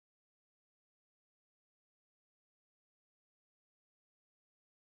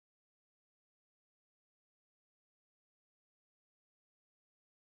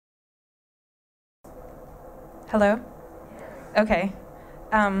Hello? Okay.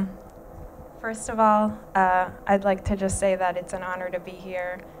 First of all, I'd like to just say that it's an honor to be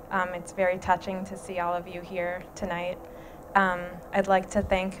here. It's very touching to see all of you here tonight. I'd like to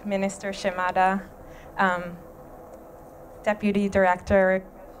thank Minister Shimada, Deputy Director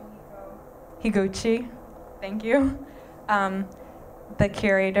Higuchi, thank you, the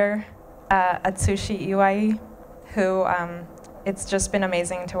curator, Atsushi Iwai, who it's just been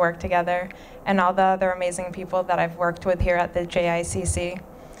amazing to work together, and all the other amazing people that I've worked with here at the JICC.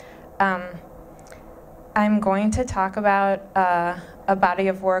 I'm going to talk about a body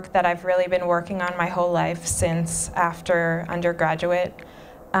of work that I've really been working on my whole life since after undergraduate,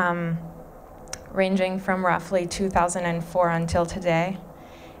 ranging from roughly 2004 until today.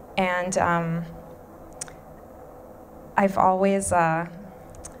 And I've always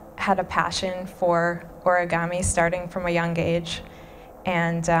had a passion for origami starting from a young age,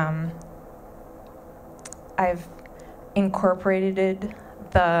 and I've incorporated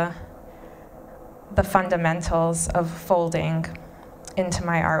the fundamentals of folding into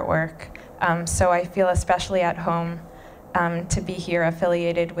my artwork. So I feel especially at home to be here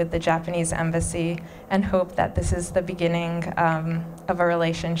affiliated with the Japanese embassy, and hope that this is the beginning of a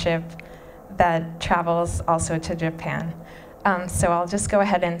relationship that travels also to Japan. So I'll just go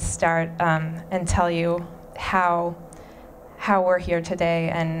ahead and start and tell you how we're here today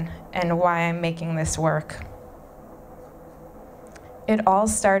and why I'm making this work. It all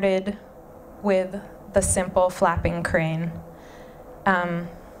started with the simple flapping crane.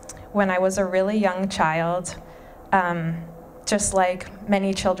 When I was a really young child, just like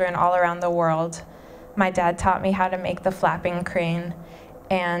many children all around the world, my dad taught me how to make the flapping crane,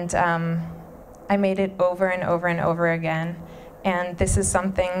 and I made it over and over and over again. And this is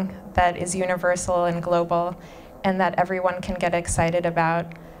something that is universal and global, and that everyone can get excited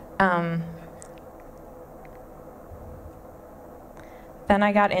about. Then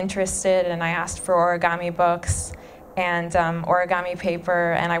I got interested, and I asked for origami books and origami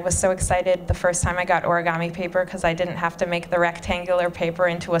paper, and I was so excited the first time I got origami paper because I didn't have to make the rectangular paper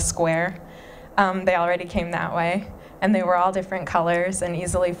into a square. They already came that way, and they were all different colors and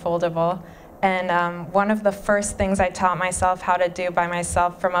easily foldable. And one of the first things I taught myself how to do by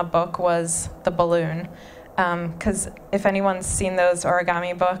myself from a book was the balloon. Because if anyone's seen those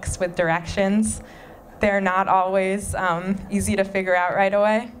origami books with directions, they're not always easy to figure out right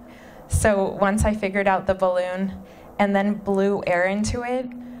away. So once I figured out the balloon and then blew air into it,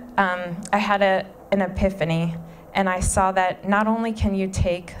 I had an epiphany. And I saw that not only can you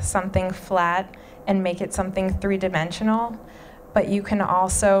take something flat and make it something three-dimensional, but you can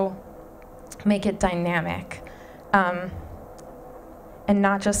also make it dynamic, and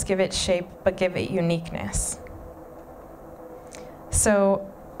not just give it shape, but give it uniqueness. So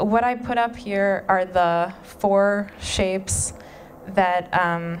what I put up here are the 4 shapes that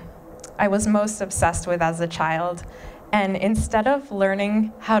I was most obsessed with as a child. And instead of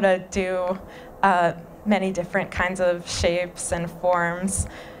learning how to do many different kinds of shapes and forms,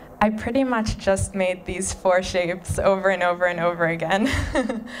 I pretty much just made these 4 shapes over and over and over again.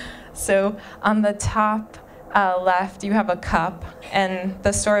 So on the top left, you have a cup, and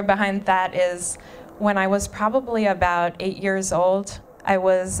the story behind that is when I was probably about 8 years old, I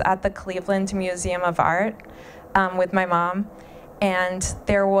was at the Cleveland Museum of Art with my mom, and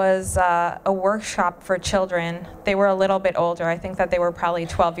there was a workshop for children. They were a little bit older. I think that they were probably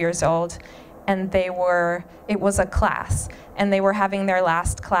 12 years old, and it was a class, and they were having their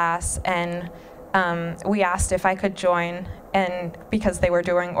last class, and we asked if I could join, and because they were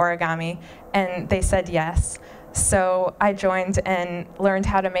doing origami, and they said yes. So I joined and learned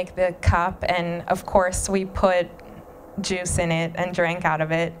how to make the cup, and of course we put juice in it and drank out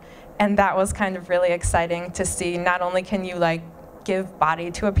of it, and that was kind of really exciting to see. Not only can you like give body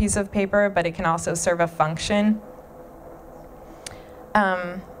to a piece of paper, but it can also serve a function.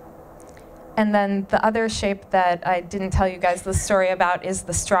 And then the other shape that I didn't tell you guys the story about is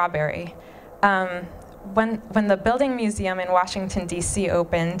the strawberry. When the Building Museum in Washington, D.C.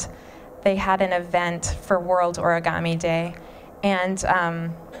 opened, they had an event for World Origami Day. And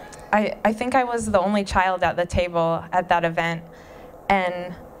I think I was the only child at the table at that event.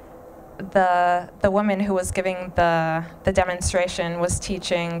 And the woman who was giving the demonstration was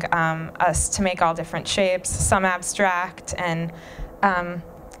teaching us to make all different shapes, some abstract and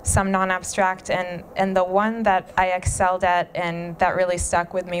some non-abstract, and the one that I excelled at and that really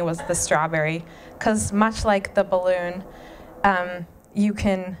stuck with me was the strawberry, because much like the balloon, you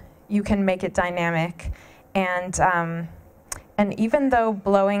can make it dynamic, and even though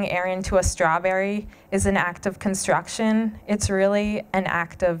blowing air into a strawberry is an act of construction, it's really an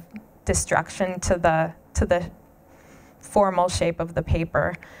act of destruction to the formal shape of the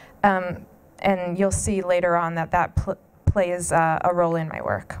paper. And you'll see later on that plays a role in my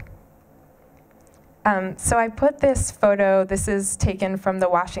work. So I put this photo, this is taken from the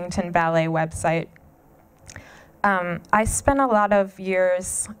Washington Ballet website. I spent a lot of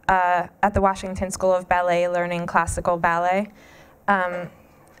years at the Washington School of Ballet learning classical ballet.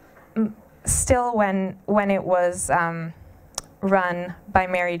 Still when it was run by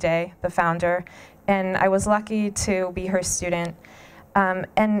Mary Day, the founder, and I was lucky to be her student.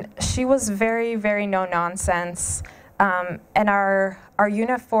 And she was very, very no-nonsense, and our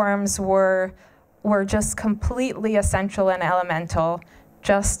uniforms were just completely essential and elemental,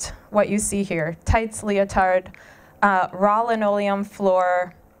 just what you see here: tights, leotard, raw linoleum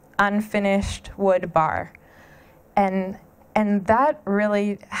floor, unfinished wood bar. And that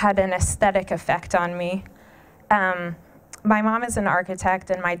really had an aesthetic effect on me. My mom is an architect,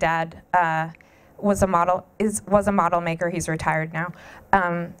 and my dad was a model maker. He's retired now,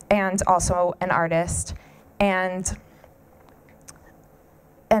 and also an artist. And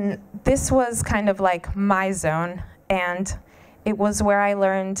this was kind of like my zone, and it was where I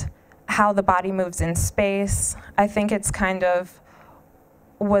learned how the body moves in space. I think it's kind of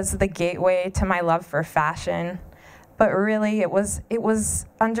was the gateway to my love for fashion, but really it was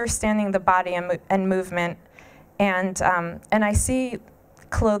understanding the body and movement, and I see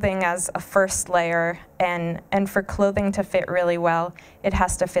clothing as a first layer, and for clothing to fit really well, it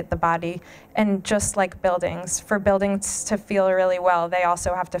has to fit the body. And just like buildings, for buildings to feel really well, they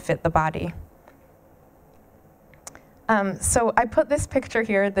also have to fit the body. So I put this picture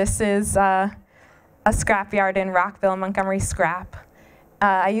here. This is a scrapyard in Rockville, Montgomery Scrap.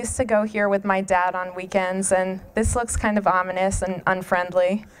 I used to go here with my dad on weekends, and this looks kind of ominous and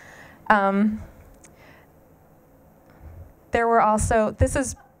unfriendly. There were also, this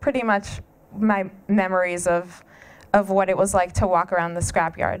is pretty much my memories of what it was like to walk around the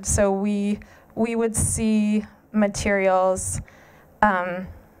scrapyard. So we would see materials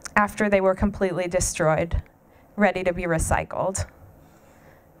after they were completely destroyed, ready to be recycled.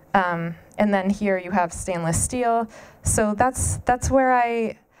 And then here you have stainless steel. So that's where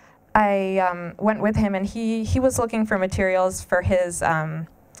I went with him, and he was looking for materials for his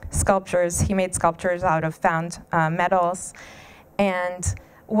sculptures. He made sculptures out of found metals. And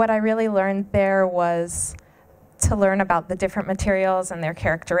what I really learned there was to learn about the different materials and their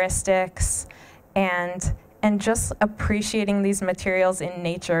characteristics, and just appreciating these materials in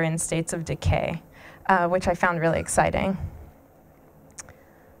nature in states of decay, which I found really exciting.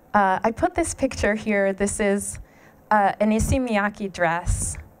 I put this picture here. This is an Issey Miyake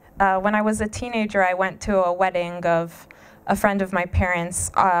dress. When I was a teenager, I went to a wedding of a friend of my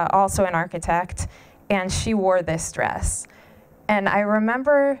parents, also an architect, and she wore this dress. And I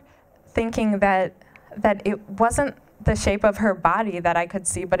remember thinking that it wasn't the shape of her body that I could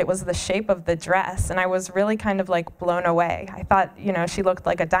see, but it was the shape of the dress, and I was really kind of like blown away. I thought, she looked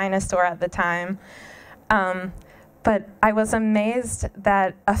like a dinosaur at the time. But I was amazed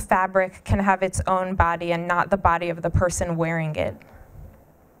that a fabric can have its own body and not the body of the person wearing it.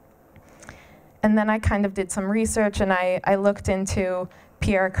 And then I kind of did some research, and I looked into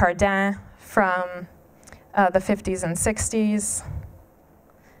Pierre Cardin from the 50s and 60s,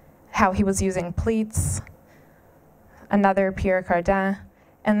 how he was using pleats, another Pierre Cardin.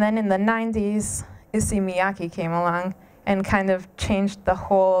 And then in the 90s, Issey Miyake came along and kind of changed the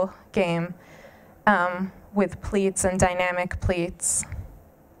whole game with pleats and dynamic pleats.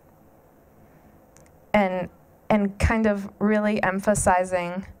 And kind of really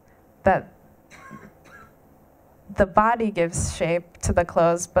emphasizing that the body gives shape to the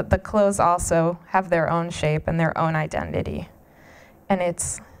clothes, but the clothes also have their own shape and their own identity. And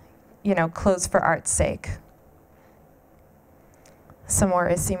it's, clothes for art's sake. Some more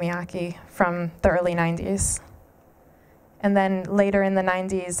Issey Miyake from the early 90s. And then later in the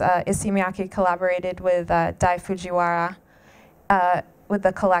 90s, Issey Miyake collaborated with Dai Fujiwara with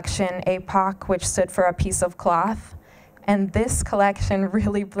the collection APOC, which stood for a piece of cloth. And this collection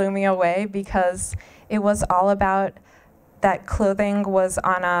really blew me away because it was all about that clothing was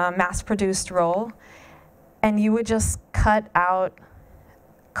on a mass-produced roll, and you would just cut out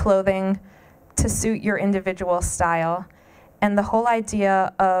clothing to suit your individual style. And the whole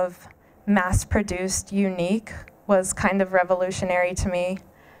idea of mass-produced, unique, was kind of revolutionary to me.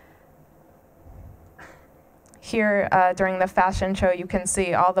 Here, during the fashion show, you can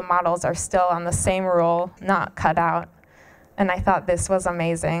see all the models are still on the same roll, not cut out. And I thought this was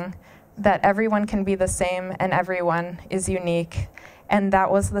amazing, that everyone can be the same and everyone is unique. And that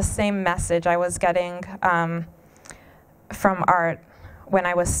was the same message I was getting from art when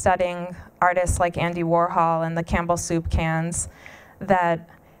I was studying artists like Andy Warhol and the Campbell soup cans, that,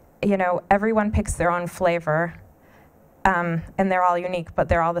 you know, everyone picks their own flavor, and they're all unique, but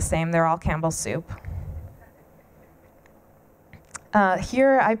they're all the same. They're all Campbell soup.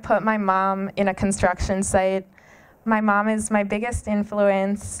 Here I put my mom in a construction site. My mom is my biggest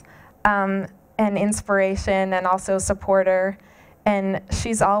influence and inspiration, and also supporter. And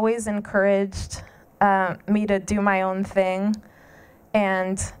she's always encouraged me to do my own thing,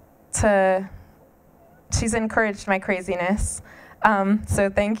 and she's encouraged my craziness. So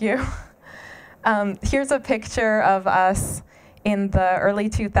thank you. Here's a picture of us in the early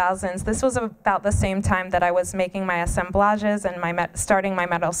 2000s. This was about the same time that I was making my assemblages and starting my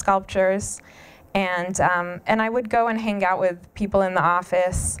metal sculptures. And I would go and hang out with people in the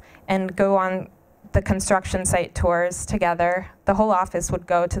office and go on the construction site tours together. The whole office would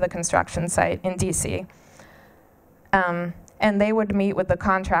go to the construction site in DC. And they would meet with the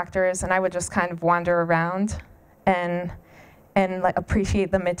contractors, and I would just kind of wander around and like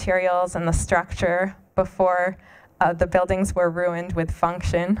appreciate the materials and the structure before the buildings were ruined with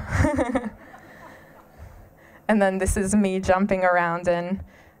function. And then this is me jumping around and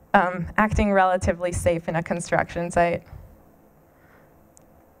acting relatively safe in a construction site.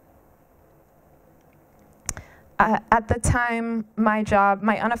 At the time, my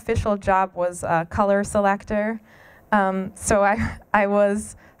unofficial job was a color selector. So I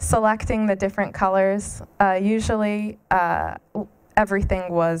was selecting the different colors. Usually,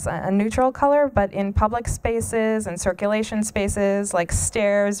 everything was a neutral color, but in public spaces and circulation spaces, like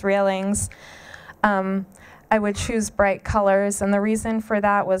stairs, railings, I would choose bright colors. And the reason for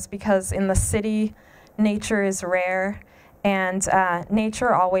that was because in the city, nature is rare, and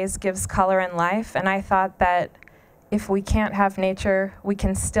nature always gives color and life. And I thought that if we can't have nature, we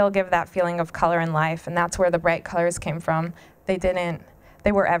can still give that feeling of color and life, and that's where the bright colors came from.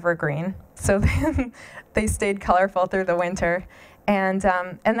 They were evergreen, so they stayed colorful through the winter. And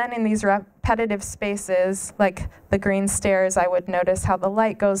then in these repetitive spaces, like the green stairs, I would notice how the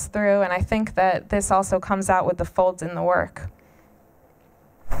light goes through, and I think that this also comes out with the folds in the work.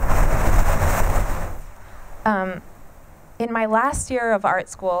 In my last year of art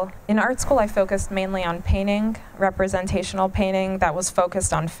school, I focused mainly on painting, representational painting that was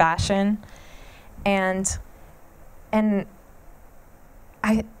focused on fashion. And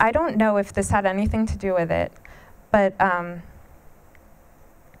I don't know if this had anything to do with it, but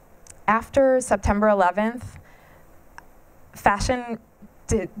after September 11th, fashion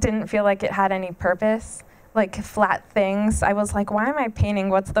didn't feel like it had any purpose, like flat things. I was like, why am I painting?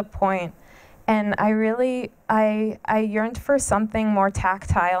 What's the point? And I yearned for something more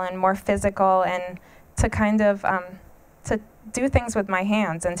tactile and more physical, and to kind of to do things with my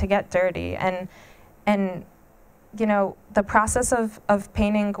hands and to get dirty. And you know, the process of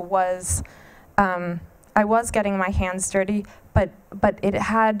painting was, I was getting my hands dirty, but it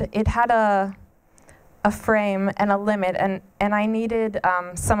had a frame and a limit, and I needed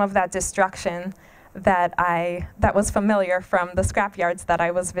some of that destruction that was familiar from the scrapyards that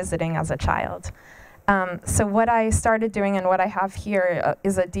I was visiting as a child. So what I started doing, and what I have here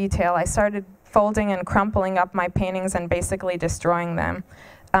is a detail. I started folding and crumpling up my paintings and basically destroying them,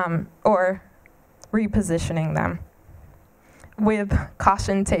 or repositioning them with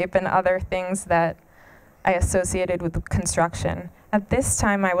caution tape and other things that I associated with construction. At this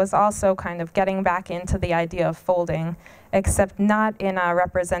time, I was also kind of getting back into the idea of folding, except not in a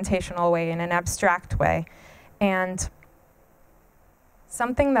representational way, in an abstract way. And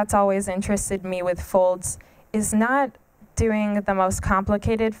something that's always interested me with folds is not doing the most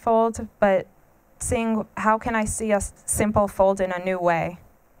complicated fold, but seeing how can I see a simple fold in a new way.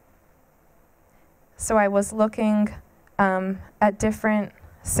 So I was looking at different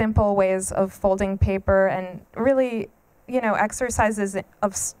simple ways of folding paper, and really, you know, exercises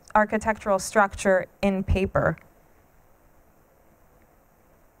of architectural structure in paper.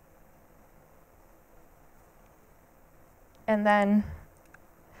 And then,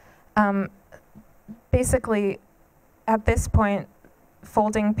 basically, at this point,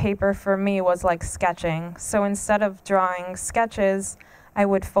 folding paper for me was like sketching. So instead of drawing sketches, I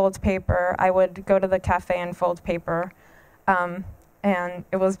would fold paper. I would go to the cafe and fold paper. And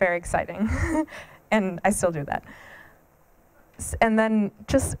it was very exciting. And I still do that. And then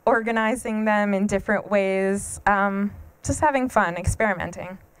just organizing them in different ways, just having fun,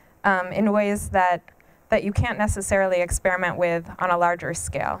 experimenting in ways that you can't necessarily experiment with on a larger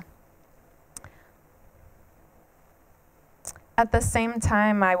scale. At the same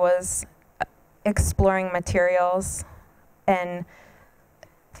time, I was exploring materials and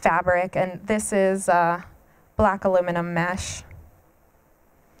fabric, and this is black aluminum mesh.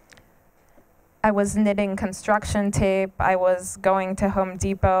 I was knitting construction tape. I was going to Home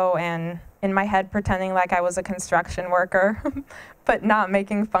Depot and in my head pretending like I was a construction worker, but not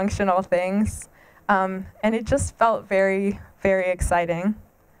making functional things. And it just felt very, very exciting.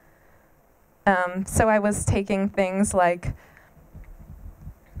 So I was taking things like,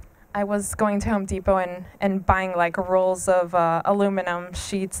 I was going to Home Depot and buying like rolls of aluminum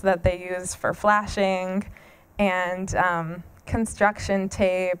sheets that they use for flashing, and construction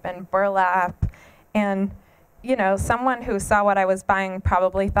tape and burlap. And, you know, someone who saw what I was buying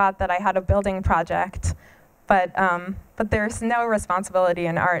probably thought that I had a building project, but there's no responsibility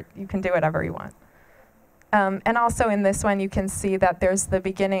in art. You can do whatever you want. And also in this one, you can see that there's the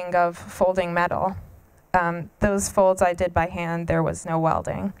beginning of folding metal. Those folds I did by hand, there was no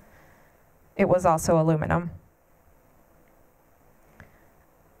welding. It was also aluminum.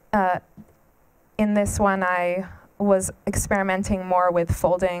 In this one, I was experimenting more with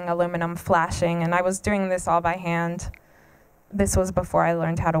folding, aluminum flashing, and I was doing this all by hand. This was before I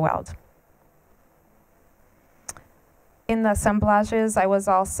learned how to weld. In the assemblages, I was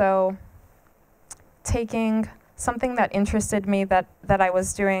also taking something that interested me that I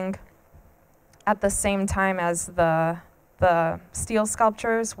was doing at the same time as the steel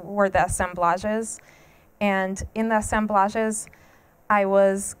sculptures were the assemblages. And in the assemblages, I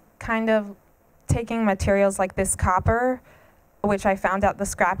was kind of taking materials like this copper, which I found at the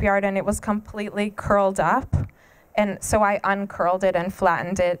scrapyard, and it was completely curled up. And so I uncurled it and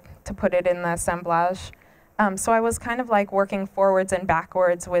flattened it to put it in the assemblage. So I was kind of like working forwards and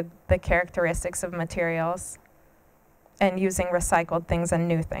backwards with the characteristics of materials and using recycled things and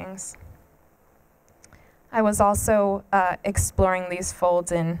new things. I was also exploring these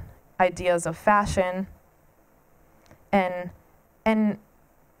folds in ideas of fashion, and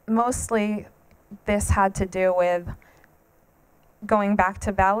mostly this had to do with going back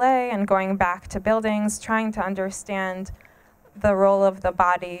to ballet and going back to buildings, trying to understand the role of the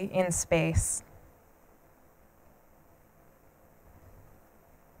body in space.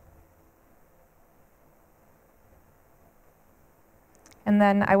 And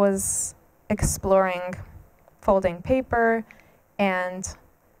then I was exploring folding paper and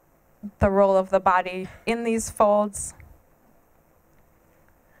the role of the body in these folds.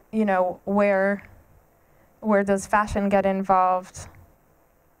 You know, where does fashion get involved?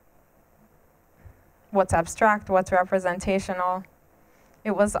 What's abstract, what's representational?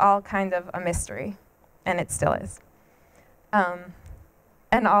 It was all kind of a mystery, and it still is.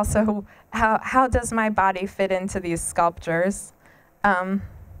 And also, how does my body fit into these sculptures?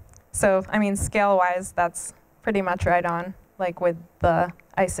 So, I mean, scale-wise, that's pretty much right on, like with the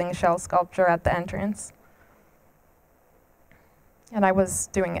icing shell sculpture at the entrance. And I was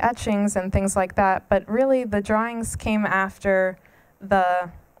doing etchings and things like that, but really the drawings came after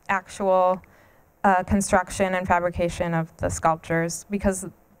the actual construction and fabrication of the sculptures, because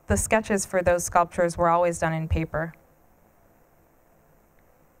the sketches for those sculptures were always done in paper.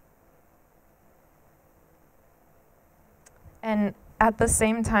 And at the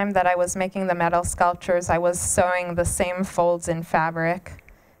same time that I was making the metal sculptures, I was sewing the same folds in fabric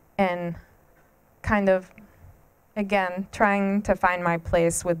and kind of, again, trying to find my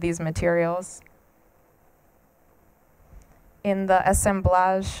place with these materials. In the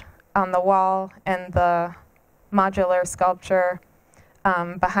assemblage on the wall and the modular sculpture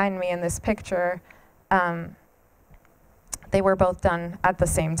behind me in this picture, they were both done at the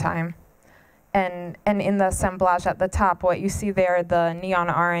same time. And in the assemblage at the top, what you see there, the neon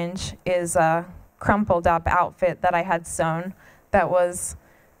orange, is a crumpled up outfit that I had sewn that was,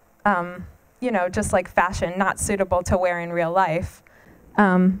 you know, just like fashion, not suitable to wear in real life,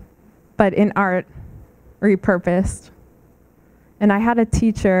 but in art, repurposed. And I had a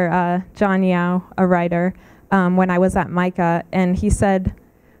teacher, John Yao, a writer, when I was at MICA, and he said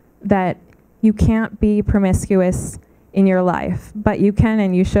that you can't be promiscuous in your life, but you can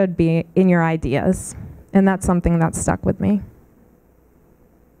and you should be in your ideas. And that's something that stuck with me.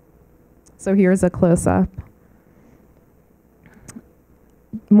 So here's a close-up.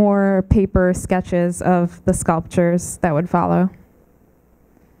 More paper sketches of the sculptures that would follow.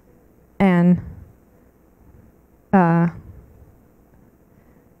 And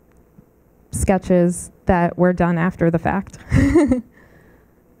sketches that were done after the fact.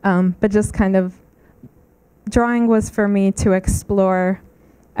 But just kind of, drawing was for me to explore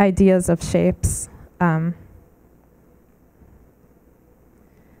ideas of shapes.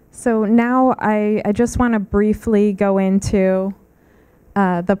 So now I just want to briefly go into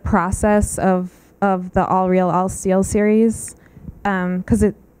the process of the All Real, All Steel series, because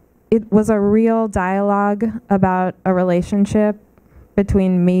it was a real dialogue about a relationship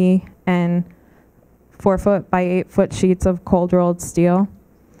between me and 4-foot by 8-foot sheets of cold rolled steel.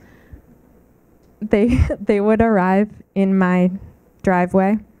 They would arrive in my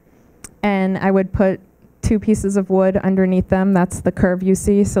driveway, and I would put 2 pieces of wood underneath them. That's the curve you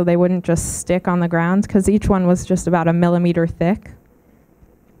see, so they wouldn't just stick on the ground, because each one was just about 1 millimeter thick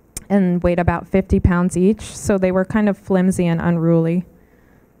and weighed about 50 pounds each, so they were kind of flimsy and unruly.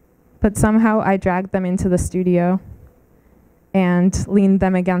 But somehow I dragged them into the studio and leaned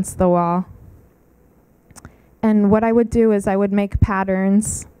them against the wall. And what I would do is I would make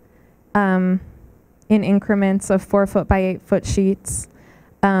patterns in increments of 4-foot by 8-foot sheets.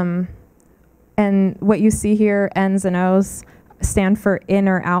 And what you see here, N's and O's, stand for in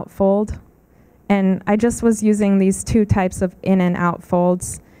or out fold. And I just was using these 2 types of in and out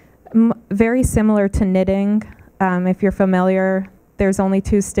folds. Very similar to knitting. If you're familiar, there's only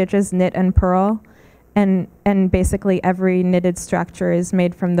 2 stitches, knit and purl. And basically every knitted structure is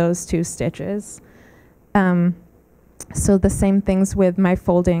made from those 2 stitches. So the same things with my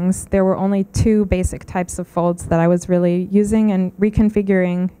foldings. There were only 2 basic types of folds that I was really using and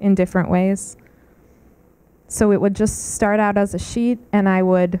reconfiguring in different ways. So it would just start out as a sheet, and I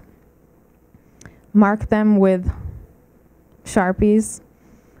would mark them with Sharpies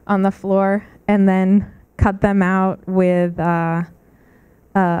on the floor, and then cut them out with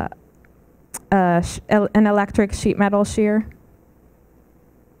an electric sheet metal shear.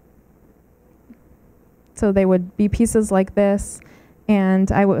 So they would be pieces like this,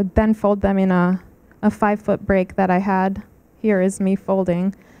 and I would then fold them in a 5-foot break that I had. Here is me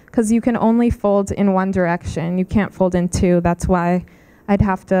folding, because you can only fold in one direction. You can't fold in 2. That's why I'd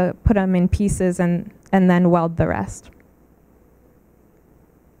have to put them in pieces and then weld the rest.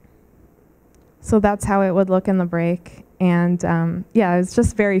 So that's how it would look in the break. And yeah, it was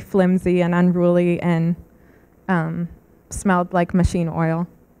just very flimsy and unruly, and smelled like machine oil.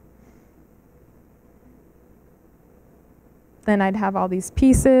 Then I'd have all these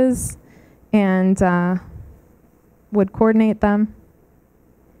pieces and would coordinate them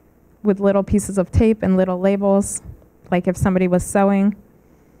with little pieces of tape and little labels, like if somebody was sewing.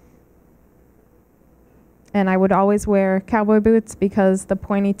 And I would always wear cowboy boots because the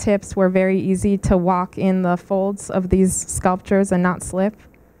pointy tips were very easy to walk in the folds of these sculptures and not slip.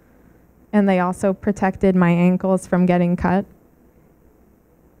 And they also protected my ankles from getting cut.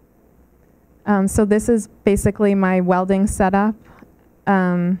 So this is basically my welding setup.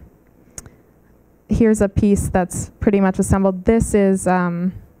 Here's a piece that's pretty much assembled. This is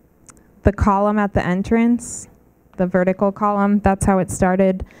the column at the entrance, the vertical column. That's how it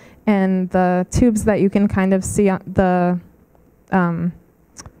started. And the tubes that you can kind of see, the,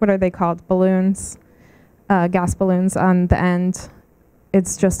 what are they called? Balloons, gas balloons on the end.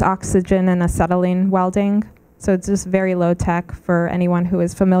 It's just oxygen and acetylene welding. So it's just very low tech for anyone who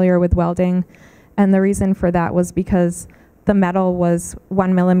is familiar with welding. And the reason for that was because the metal was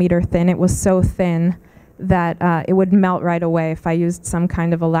 1 millimeter thin. It was so thin that it would melt right away if I used some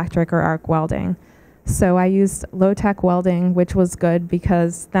kind of electric or arc welding. So I used low-tech welding, which was good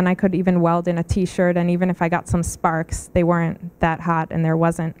because then I could even weld in a t-shirt, and even if I got some sparks, they weren't that hot and there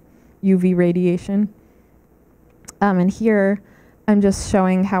wasn't UV radiation. And here I'm just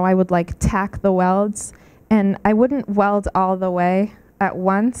showing how I would like tack the welds, and I wouldn't weld all the way at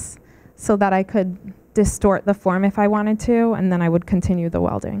once so that I could distort the form if I wanted to, and then I would continue the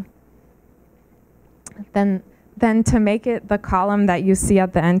welding. Then to make it the column that you see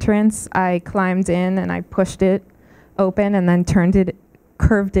at the entrance, I climbed in and I pushed it open and then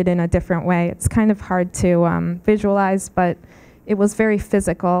curved it in a different way. It's kind of hard to visualize, but it was very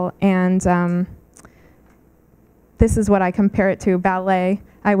physical. And this is what I compare it to, ballet.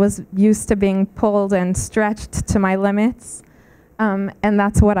 I was used to being pulled and stretched to my limits, and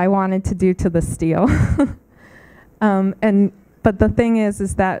that's what I wanted to do to the steel. But the thing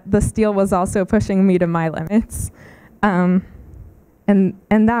is that the steel was also pushing me to my limits. And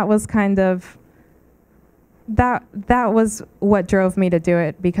that was kind of, that was what drove me to do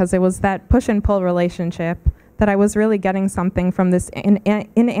it, because it was that push and pull relationship that I was really getting something from this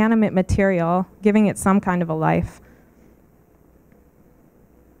inanimate material, giving it some kind of a life.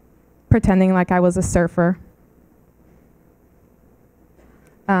 Pretending like I was a surfer.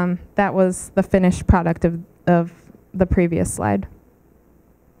 That was the finished product of the previous slide.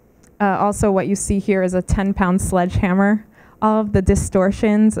 Also, what you see here is a 10-pound sledgehammer. All of the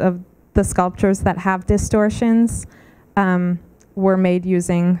distortions of the sculptures that have distortions were made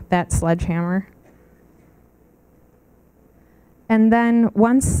using that sledgehammer. And then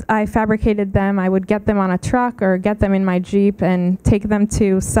once I fabricated them, I would get them on a truck or get them in my Jeep and take them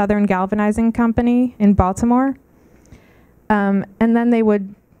to Southern Galvanizing Company in Baltimore. And then they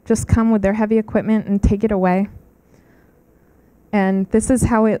would just come with their heavy equipment and take it away. And this is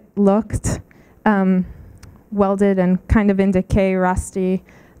how it looked, welded and kind of in decay, rusty,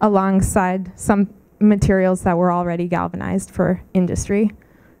 alongside some materials that were already galvanized for industry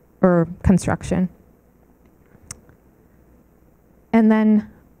or construction. And then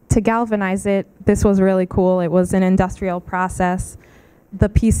to galvanize it, this was really cool. It was an industrial process. The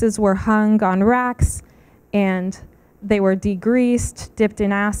pieces were hung on racks, and they were degreased, dipped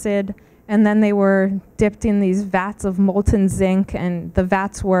in acid, and then they were dipped in these vats of molten zinc, and the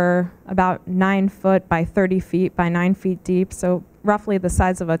vats were about 9 foot by 30 feet by 9 feet deep, so roughly the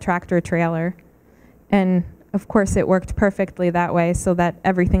size of a tractor trailer. And of course it worked perfectly that way so that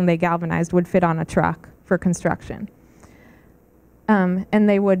everything they galvanized would fit on a truck for construction. And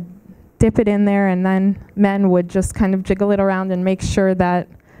they would dip it in there, and then men would just kind of jiggle it around and make sure that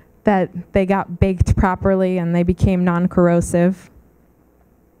they got baked properly and they became non-corrosive.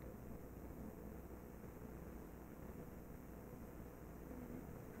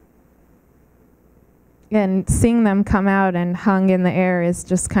 And seeing them come out and hung in the air is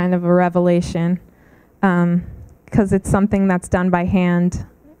just kind of a revelation, because it's something that's done by hand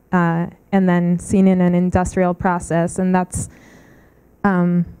and then seen in an industrial process, and that's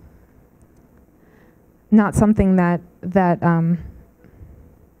not something that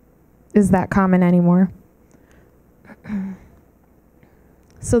is that common anymore.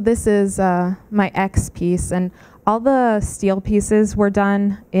 So this is my X piece, and all the steel pieces were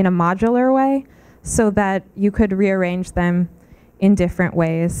done in a modular way so that you could rearrange them in different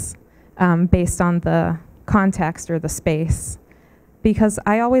ways based on the context or the space. Because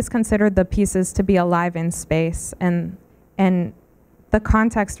I always considered the pieces to be alive in space, and the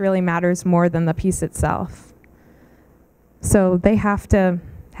context really matters more than the piece itself. So they have to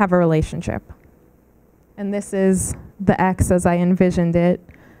have a relationship. And this is the X as I envisioned it,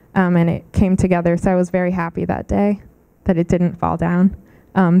 and it came together, so I was very happy that day that it didn't fall down.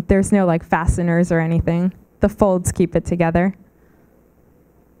 There's no like fasteners or anything. The folds keep it together.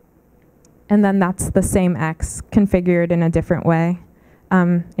 And then that's the same X configured in a different way,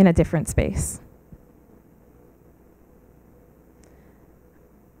 in a different space.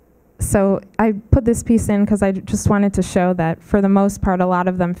 So I put this piece in because I just wanted to show that for the most part, a lot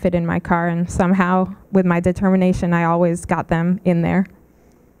of them fit in my car, and somehow with my determination, I always got them in there.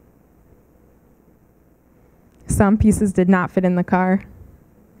 Some pieces did not fit in the car,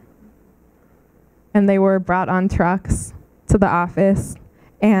 and they were brought on trucks to the office.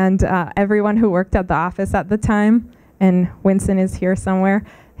 And everyone who worked at the office at the time, and Winston is here somewhere,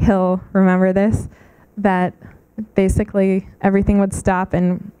 he'll remember this, that basically everything would stop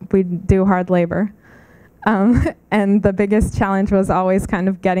and we'd do hard labor. And the biggest challenge was always kind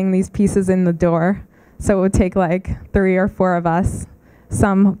of getting these pieces in the door. So it would take like 3 or 4 of us,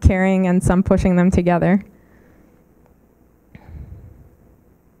 some carrying and some pushing them together.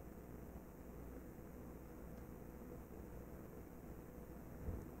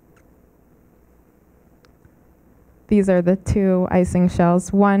 These are the 2 icing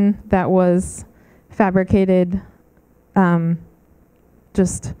shells. One that was fabricated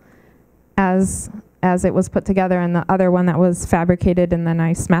just as it was put together, and the other one that was fabricated and then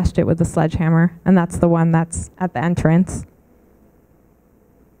I smashed it with a sledgehammer, and that's the one that's at the entrance.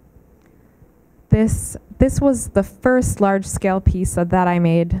 This was the first large-scale piece that I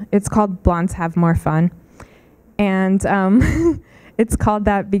made. It's called Blondes Have More Fun. And it's called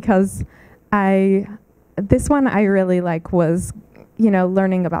that because this one I really was,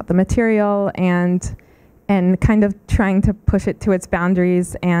 learning about the material and kind of trying to push it to its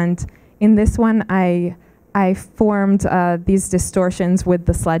boundaries. And in this one, I formed these distortions with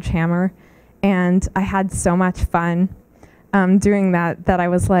the sledgehammer, and I had so much fun doing that I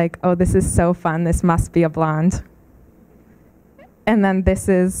was like, oh, this is so fun. This must be a blonde. And then this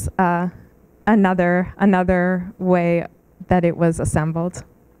is another way that it was assembled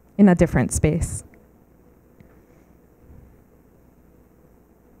in a different space.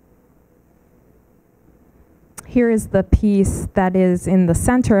 Here is the piece that is in the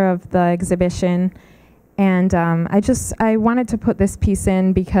center of the exhibition, and I wanted to put this piece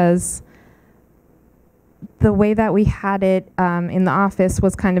in because the way that we had it in the office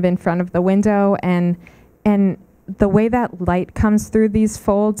was kind of in front of the window, and the way that light comes through these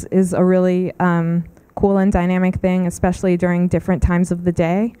folds is a really cool and dynamic thing, especially during different times of the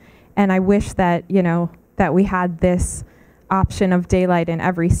day. And I wish that that we had this option of daylight in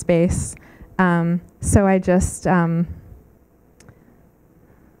every space. So I just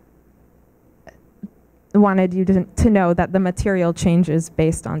wanted you to know that the material changes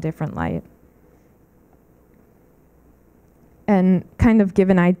based on different light. and kind of give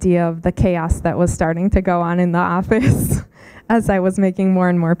an idea of the chaos that was starting to go on in the office as I was making more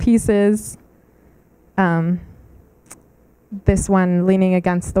and more pieces. This one leaning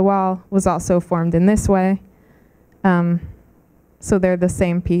against the wall was also formed in this way. So they're the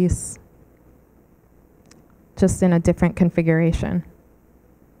same piece, just in a different configuration.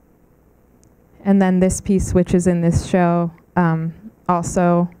 And then this piece, which is in this show,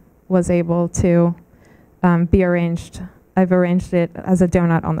 also was able to be arranged. I've arranged it as a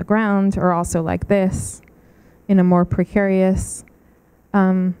donut on the ground, or also like this, in a more precarious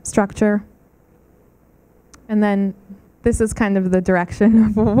structure. And then this is kind of the direction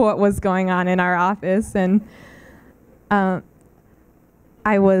of what was going on in our office. And I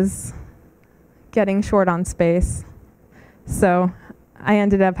was getting short on space. So I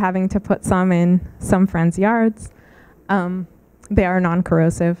ended up having to put some in some friends' yards. They are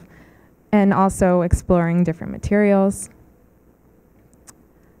non-corrosive. And also exploring different materials,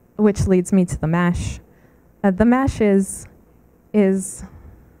 which leads me to the mesh. The mesh is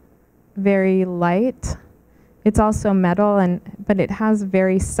very light. It's also metal, but it has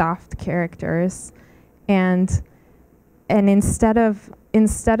very soft characters. And instead of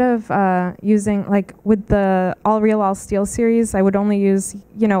using, like with the all real all steel series, I would only use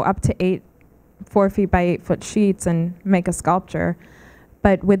up to 4 feet by 8 foot sheets and make a sculpture.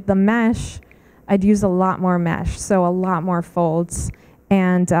 But with the mesh, I'd use a lot more mesh, so a lot more folds,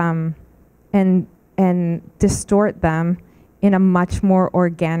 and distort them in a much more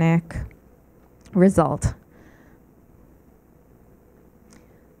organic result.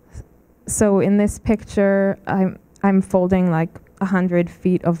 So in this picture, I'm folding like 100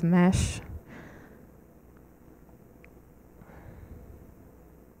 feet of mesh.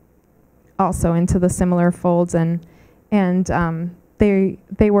 Also into the similar folds, and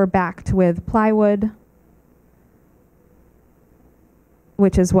they were backed with plywood,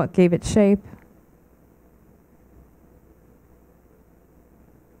 which is what gave it shape.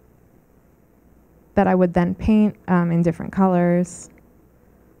 That I would then paint in different colors.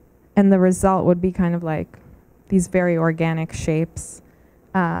 And the result would be kind of like these very organic shapes,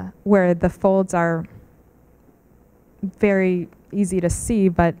 where the folds are very easy to see,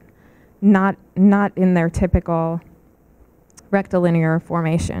 but not in their typical rectilinear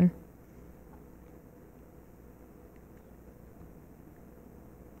formation.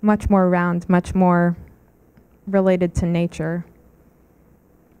 Much more round, much more related to nature.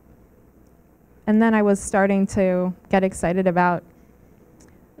 And then I was starting to get excited about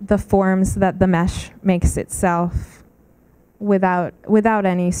the forms that the mesh makes itself without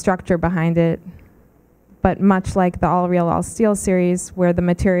any structure behind it, but much like the all real all steel series, where the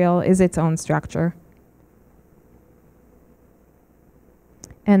material is its own structure.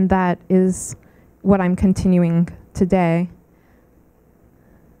 And that is what I'm continuing today,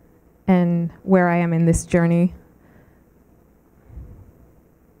 and where I am in this journey.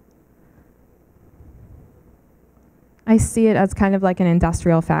 I see it as kind of like an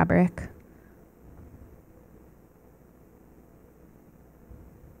industrial fabric.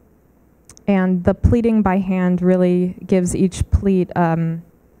 And the pleating by hand really gives each pleat a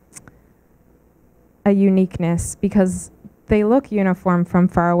uniqueness, because they look uniform from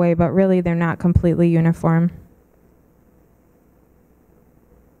far away, but really they're not completely uniform.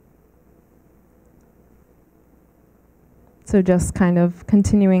 So just kind of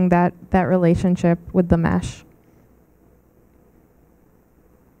continuing that relationship with the mesh.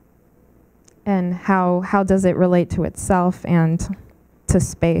 And how does it relate to itself and to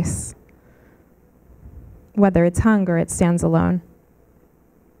space, whether it's hung or it stands alone.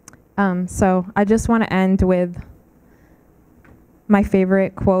 So I just want to end with my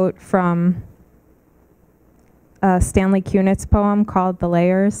favorite quote from Stanley Kunit's poem called "The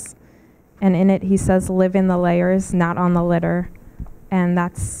Layers." And in it he says, "Live in the layers, not on the litter." And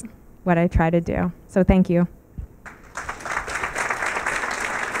that's what I try to do. So thank you.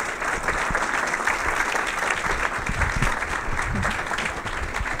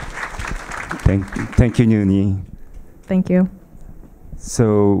 Thank you, Nooni. Thank you.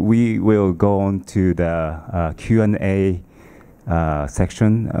 So we will go on to the Q&A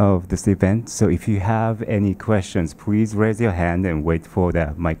section of this event. So if you have any questions, please raise your hand and wait for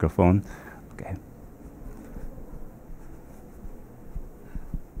the microphone. Okay.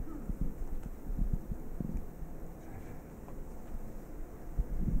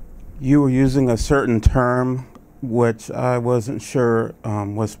 You were using a certain term which I wasn't sure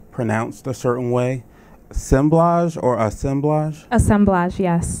was pronounced a certain way. Assemblage or assemblage? Assemblage,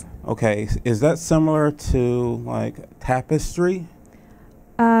 yes. Okay, is that similar to like tapestry?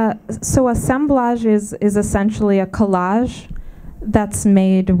 So assemblage is essentially a collage, that's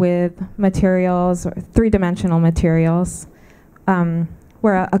made with materials, or three-dimensional materials,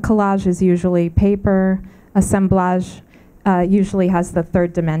 where a collage is usually paper, assemblage usually has the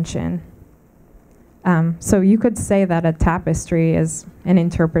third dimension. So you could say that a tapestry is an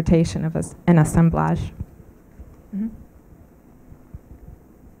interpretation of an assemblage. Mm-hmm.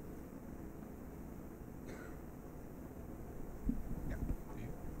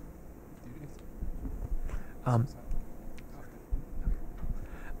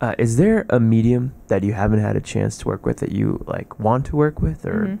 Is there a medium that you haven't had a chance to work with that you like want to work with,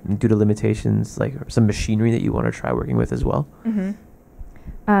 or Mm-hmm. due to limitations, like some machinery that you want to try working with as well? Mm-hmm.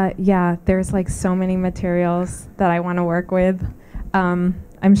 Yeah, there's like so many materials that I want to work with.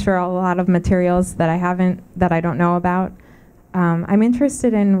 I'm sure a lot of materials that I don't know about. I'm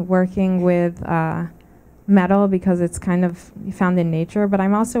interested in working with metal because it's kind of found in nature, but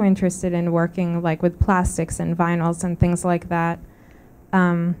I'm also interested in working like with plastics and vinyls and things like that.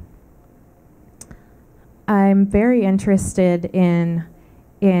 I'm very interested in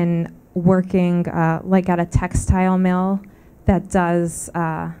working like at a textile mill that does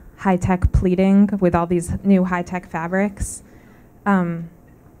high-tech pleating with all these new high-tech fabrics.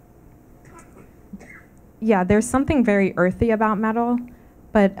 Yeah, there's something very earthy about metal,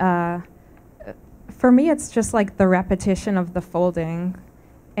 but for me it's just like the repetition of the folding.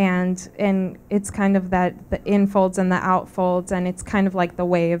 And it's kind of that the infolds and the outfolds, and it's kind of like the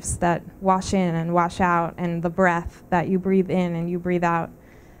waves that wash in and wash out, and the breath that you breathe in and you breathe out.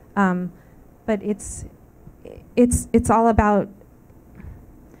 But it's all about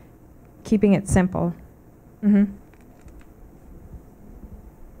keeping it simple. Mm-hmm.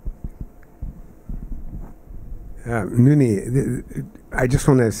 Nooni, I just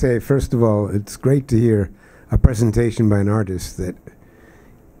want to say, first of all, it's great to hear a presentation by an artist that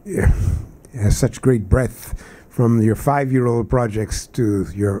has such great breadth from your 5-year-old projects to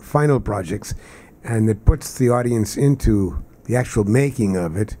your final projects, and it puts the audience into the actual making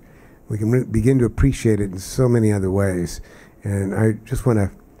of it. We can begin to appreciate it in so many other ways. And I just want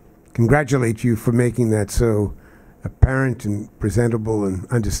to congratulate you for making that so apparent and presentable and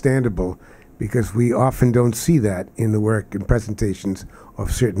understandable, because we often don't see that in the work and presentations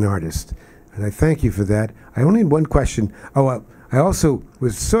of certain artists. And I thank you for that. I only had one question. I also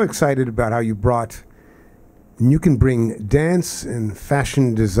was so excited about how you brought, and you can bring dance and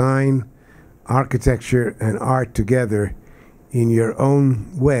fashion design, architecture and art together in your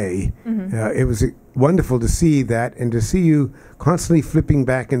own way. Mm-hmm. It was wonderful to see that, and to see you constantly flipping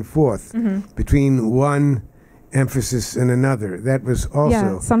back and forth between one emphasis and another. That was also...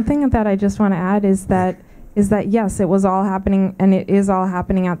 Yeah, something that I just want to add is that yes, it was all happening, and it is all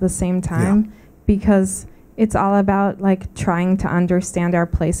happening at the same time, because it's all about like trying to understand our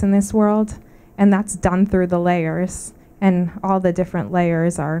place in this world, and that's done through the layers, and all the different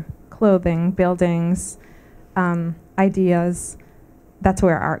layers are clothing, buildings, ideas. That's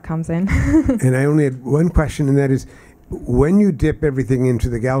where art comes in. And I only had one question, and that is, when you dip everything into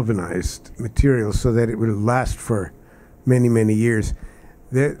the galvanized material so that it will last for many, many years,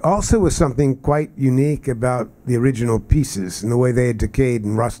 there also was something quite unique about the original pieces and the way they had decayed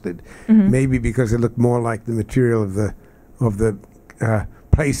and rusted. Maybe because it looked more like the material of the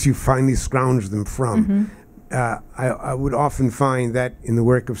place you finally scrounged them from. I would often find that in the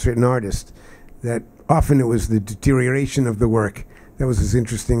work of certain artists, that often it was the deterioration of the work that was as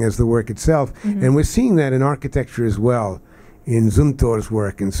interesting as the work itself. And we're seeing that in architecture as well, in Zumthor's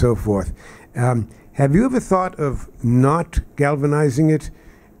work and so forth. Have you ever thought of not galvanizing it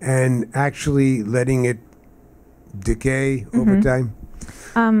and actually letting it decay over time?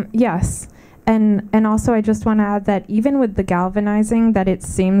 Yes. And also I just want to add that even with the galvanizing, that it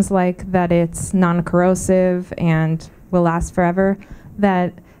seems like that it's non-corrosive and will last forever,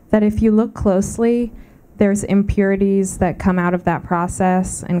 that if you look closely, there's impurities that come out of that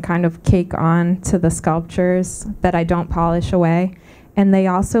process and kind of cake on to the sculptures that I don't polish away. And they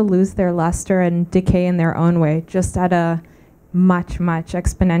also lose their luster and decay in their own way, just at a much, much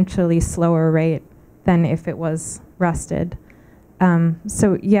exponentially slower rate than if it was rusted.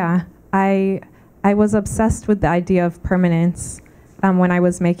 So yeah, I was obsessed with the idea of permanence when I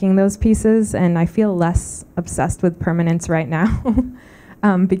was making those pieces, and I feel less obsessed with permanence right now.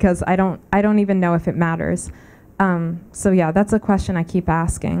 Because I don't even know if it matters. So yeah, that's a question I keep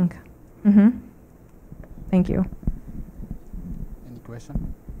asking. Thank you. Any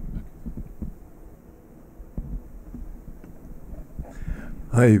question?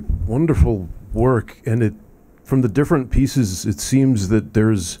 Hi, wonderful work, and from the different pieces, it seems that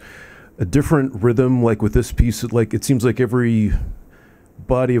there's a different rhythm. Like with this piece, it seems like every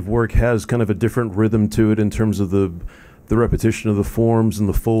body of work has kind of a different rhythm to it in terms of the the repetition of the forms and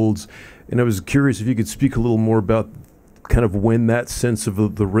the folds. And I was curious if you could speak a little more about kind of when that sense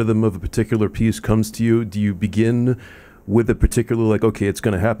of the rhythm of a particular piece comes to you. Do you begin with a particular, like, okay, it's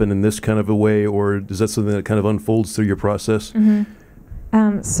going to happen in this kind of a way, or is that something that kind of unfolds through your process?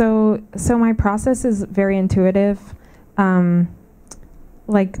 So my process is very intuitive.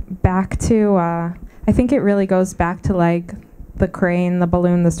 Like back to, I think it really goes back to like the crane, the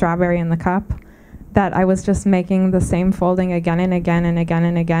balloon, the strawberry, and the cup, that I was just making the same folding again and again and again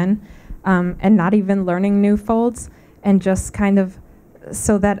and again, and not even learning new folds, and just kind of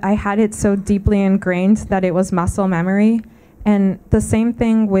so that I had it so deeply ingrained that it was muscle memory. And the same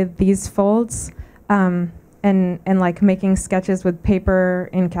thing with these folds, and like making sketches with paper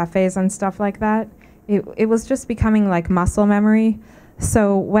in cafes and stuff like that. It was just becoming like muscle memory.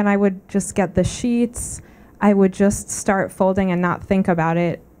 So when I would just get the sheets, I would just start folding and not think about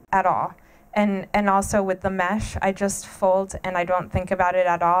it at all. And also with the mesh, I just fold and I don't think about it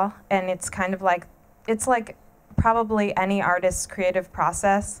at all. And it's kind of like, it's like probably any artist's creative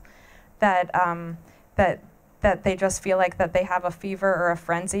process that that they just feel like that they have a fever or a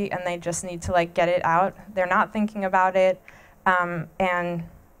frenzy and they just need to like get it out. They're not thinking about it, and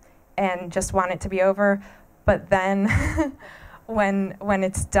just want it to be over. But then when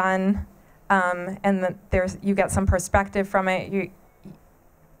it's done, and you get some perspective from it,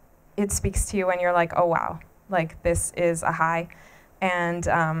 it speaks to you and you're like, oh wow, like this is a high, and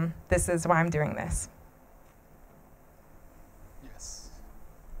this is why I'm doing this. Yes.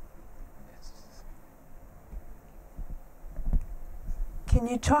 Can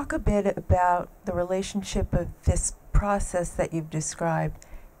you talk a bit about the relationship of this process that you've described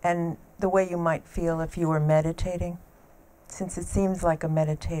and the way you might feel if you were meditating, since it seems like a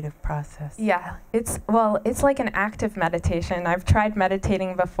meditative process? Yeah, it's like an active meditation. I've tried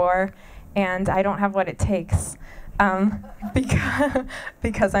meditating before, and I don't have what it takes,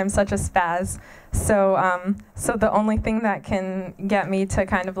 because I'm such a spaz. So the only thing that can get me to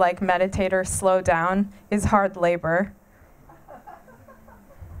kind of like meditate or slow down is hard labor.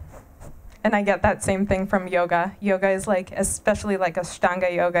 And I get that same thing from yoga. Yoga is like, especially like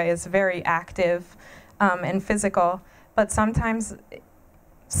Ashtanga yoga, is very active and physical. But sometimes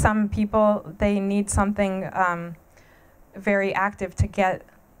some people, they need something very active to get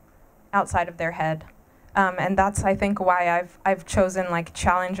outside of their head. And that's, I think, why I've chosen like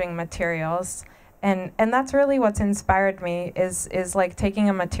challenging materials. And that's really what's inspired me is like taking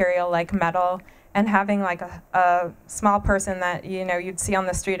a material like metal and having like a small person that, you know, you'd see on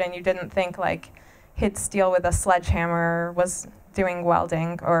the street and you didn't think like hit steel with a sledgehammer, was doing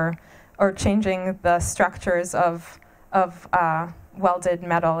welding or changing the structures of welded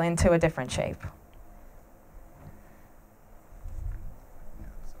metal into a different shape.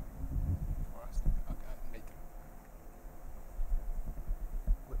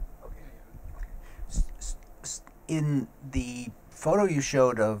 In the photo you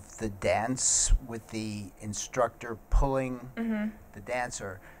showed of the dance with the instructor pulling the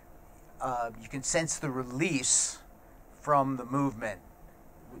dancer, you can sense the release from the movement,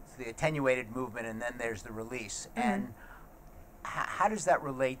 the attenuated movement, and then there's the release. And how does that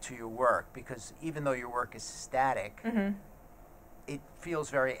relate to your work? Because even though your work is static, it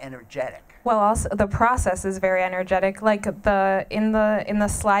feels very energetic. Well, also the process is very energetic. Like in the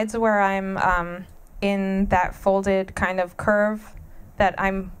slides where I'm in that folded kind of curve, that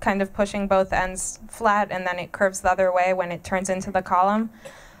I'm kind of pushing both ends flat and then it curves the other way when it turns into the column.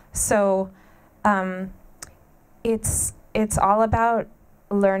 So it's all about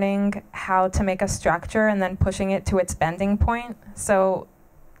learning how to make a structure and then pushing it to its bending point. So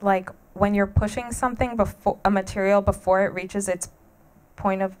like when you're pushing something a material before it reaches its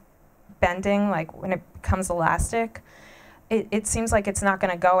point of bending, like when it becomes elastic, it seems like it's not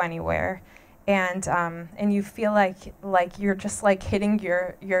going to go anywhere. And you feel like you're just like hitting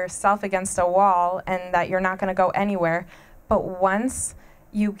yourself against a wall and that you're not going to go anywhere. But once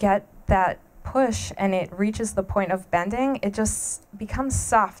you get that push and it reaches the point of bending, it just becomes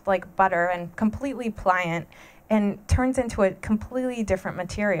soft like butter and completely pliant and turns into a completely different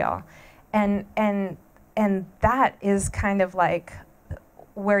material. And that is kind of like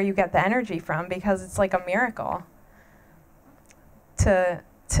where you get the energy from, because it's like a miracle to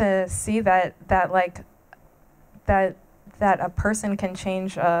see that a person can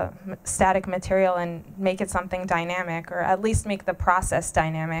change a static material and make it something dynamic, or at least make the process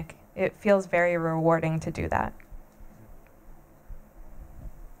dynamic. It feels very rewarding to do that.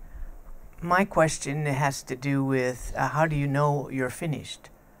 My question has to do with how do you know you're finished?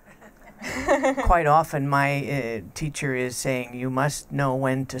 Quite often my teacher is saying you must know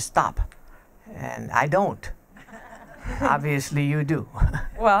when to stop, and I don't. Obviously you do.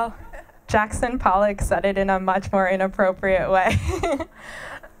 Well, Jackson Pollock said it in a much more inappropriate way.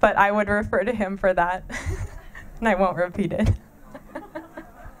 But I would refer to him for that. And I won't repeat it.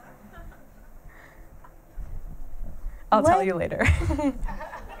 I'll tell you later.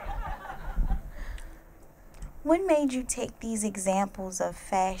 What made you take these examples of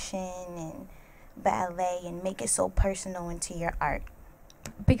fashion and ballet and make it so personal into your art?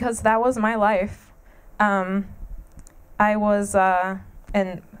 Because that was my life. I was,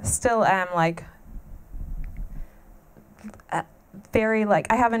 and still am, like, very,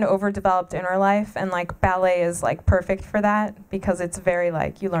 like, I have an overdeveloped inner life, and, like, ballet is, like, perfect for that because it's very,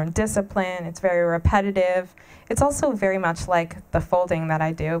 like, you learn discipline, it's very repetitive. It's also very much like the folding that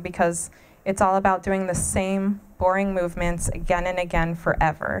I do because it's all about doing the same boring movements again and again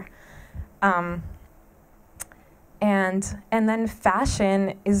forever. And then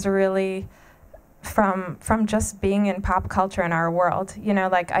fashion is really from just being in pop culture in our world. You know,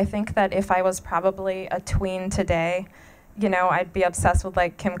 like, I think that if I was probably a tween today, you know, I'd be obsessed with,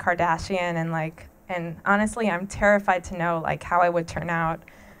 like, Kim Kardashian and honestly, I'm terrified to know, like, how I would turn out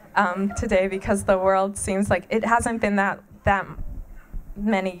today because the world seems like it hasn't been that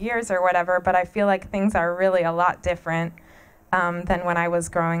many years or whatever, but I feel like things are really a lot different than when I was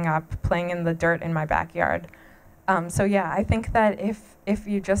growing up playing in the dirt in my backyard. So yeah, I think that if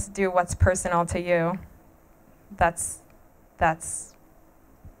you just do what's personal to you, that's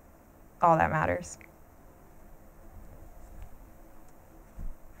all that matters.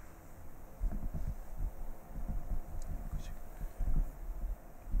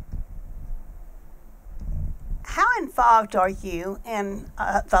 How involved are you in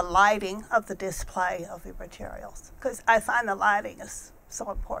the lighting of the display of your materials? Because I find the lighting is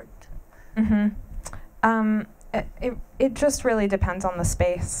so important. Mm-hmm. It just really depends on the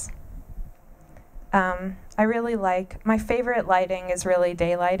space. I really like, my favorite lighting is really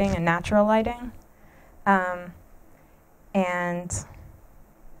day lighting and natural lighting.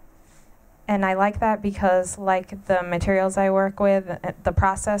 And I like that because, like, the materials I work with, the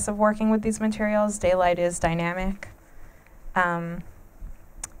process of working with these materials, daylight is dynamic.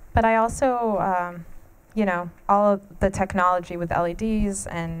 But I also, you know, all of the technology with LEDs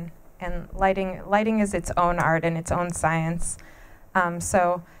and lighting is its own art and its own science.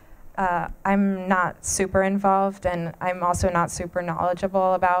 So I'm not super involved, and I'm also not super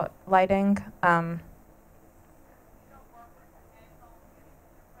knowledgeable about lighting.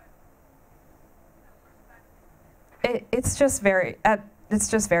 It's just very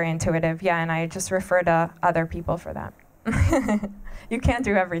intuitive, yeah, and I just refer to other people for that. You can't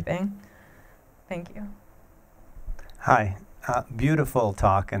do everything. Thank you. Hi, beautiful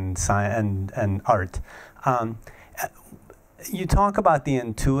talk and art. You talk about the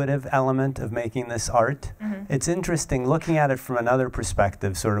intuitive element of making this art. Mm-hmm. It's interesting looking at it from another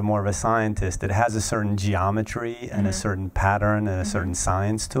perspective, sort of more of a scientist. It has a certain geometry mm-hmm. and a certain pattern and a certain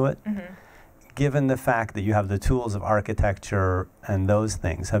science to it. Mm-hmm. Given the fact that you have the tools of architecture and those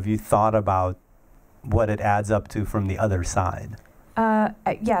things, have you thought about what it adds up to from the other side?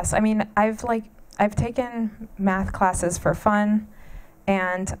 Yes, I mean, I've taken math classes for fun,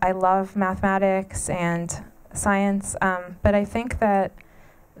 and I love mathematics and science, but I think that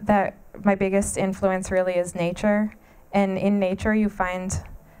my biggest influence really is nature, and in nature you find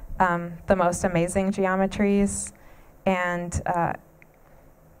the most amazing geometries, and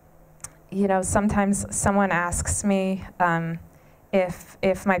you know, sometimes someone asks me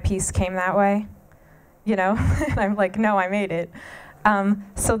if my piece came that way, you know, and I'm like, no, I made it.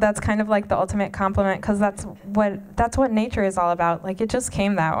 So that's kind of like the ultimate compliment, because that's what nature is all about. Like, it just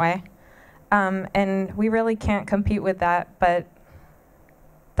came that way, and we really can't compete with that. But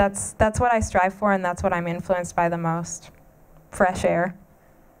that's what I strive for, and that's what I'm influenced by the most. Fresh air.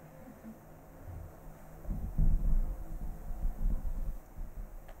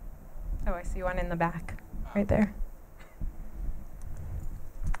 Oh, I see one in the back, right there.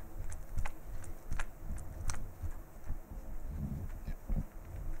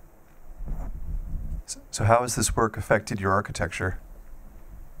 So how has this work affected your architecture?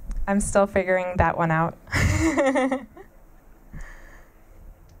 I'm still figuring that one out.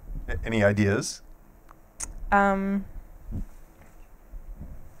 Any ideas? I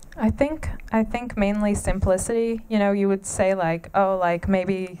think mainly simplicity. You know, you would say like, oh, like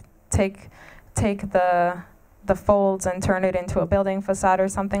maybe take the folds and turn it into a building facade or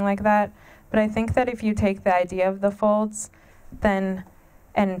something like that. But I think that if you take the idea of the folds and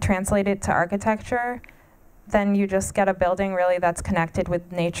translate it to architecture, then you just get a building really that's connected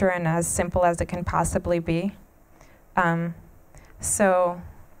with nature and as simple as it can possibly be. So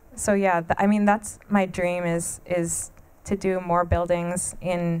So yeah, I mean, that's my dream is to do more buildings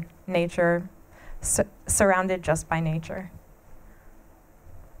in nature, surrounded just by nature,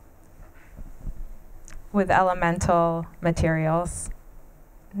 with elemental materials,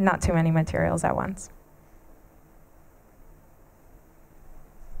 not too many materials at once.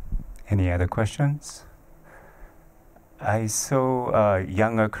 Any other questions? I saw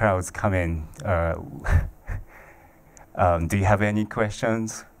younger crowds come in. Do you have any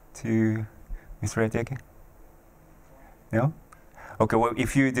questions to Ms. Reatig? No? Okay, well,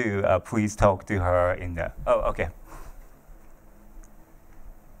 if you do, please talk to her in the... Oh, okay.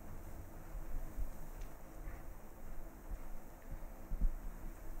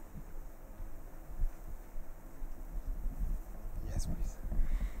 Yes, please.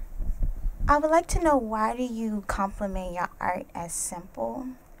 I would like to know, why do you compliment your art as simple?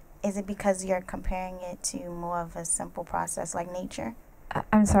 Is it because you're comparing it to more of a simple process like nature?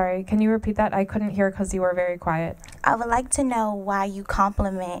 I'm sorry, can you repeat that? I couldn't hear because you were very quiet. I would like to know why you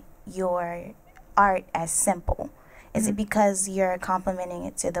compliment your art as simple. Is it because you're complimenting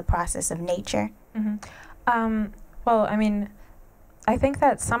it to the process of nature? Well, I mean, I think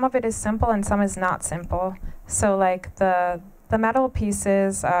that some of it is simple and some is not simple. So like the metal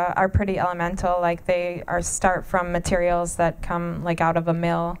pieces are pretty elemental. Like they start from materials that come like out of a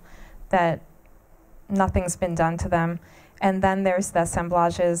mill, that nothing's been done to them. And then there's the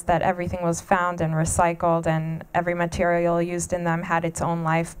assemblages that everything was found and recycled, and every material used in them had its own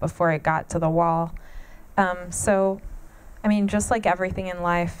life before it got to the wall. So, I mean, just like everything in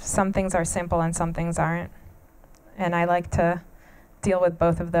life, some things are simple and some things aren't. And I like to deal with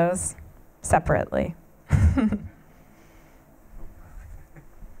both of those separately.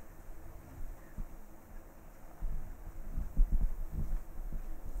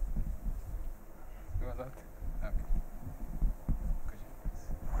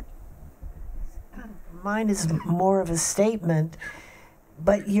 Mine is more of a statement,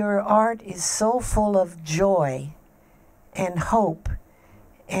 but your art is so full of joy and hope,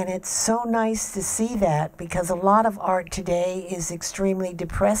 and it's so nice to see that, because a lot of art today is extremely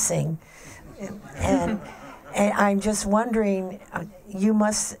depressing, and I'm just wondering,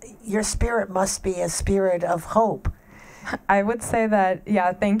 your spirit must be a spirit of hope. I would say that,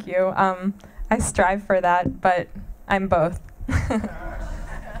 yeah, thank you. I strive for that, but I'm both.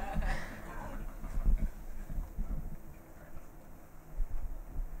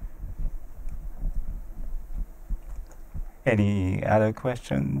 Any other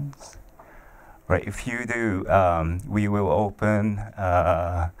questions? Right, if you do, we will open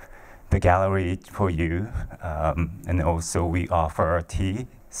the gallery for you, and also we offer tea.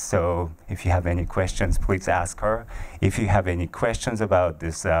 So if you have any questions, please ask her. If you have any questions about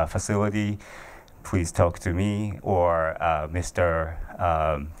this facility, please talk to me or Mr.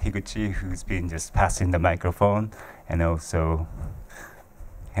 Higuchi, who's been just passing the microphone, and also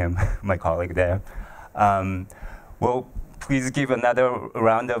him, my colleague there. Well, please give another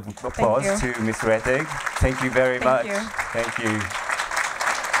round of applause to Ms. Reatig. Thank you very much. Thank you.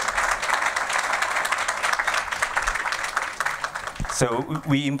 So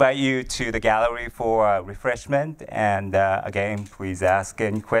we invite you to the gallery for refreshment, and again, please ask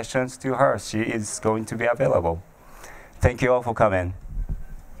any questions to her. She is going to be available. Thank you all for coming.